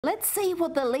Let's see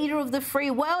what the leader of the free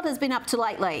world has been up to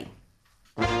lately.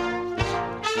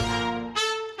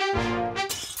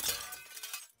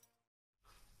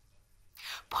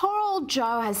 Poor old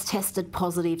Joe has tested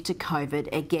positive to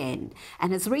COVID again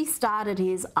and has restarted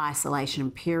his isolation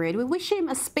period. We wish him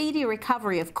a speedy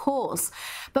recovery, of course.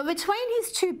 But between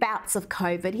his two bouts of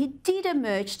COVID, he did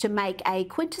emerge to make a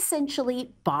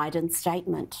quintessentially Biden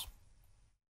statement.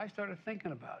 I started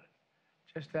thinking about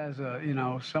it, just as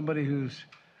somebody who's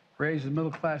raised a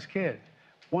middle-class kid.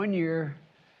 1 year,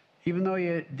 even though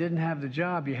you didn't have the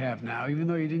job you have now, even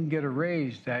though you didn't get a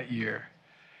raise that year,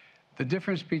 the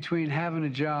difference between having a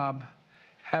job,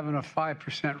 having a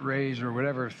 5% raise or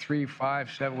whatever, 3,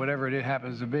 5, 7, whatever it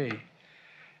happens to be,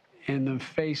 in the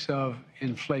face of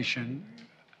inflation,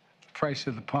 price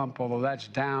of the pump, although that's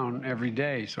down every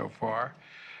day so far,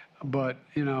 but,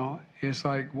 it's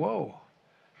like, whoa,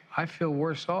 I feel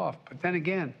worse off. But then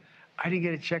again, I didn't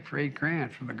get a check for $8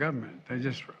 grand from the government. They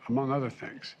just, among other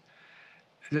things.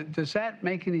 Does that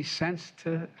make any sense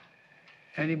to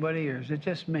anybody, or is it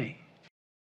just me?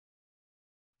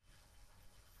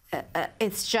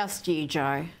 It's just you,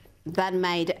 Joe. That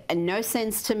made no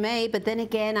sense to me, but then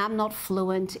again, I'm not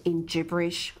fluent in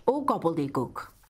gibberish or gobbledygook.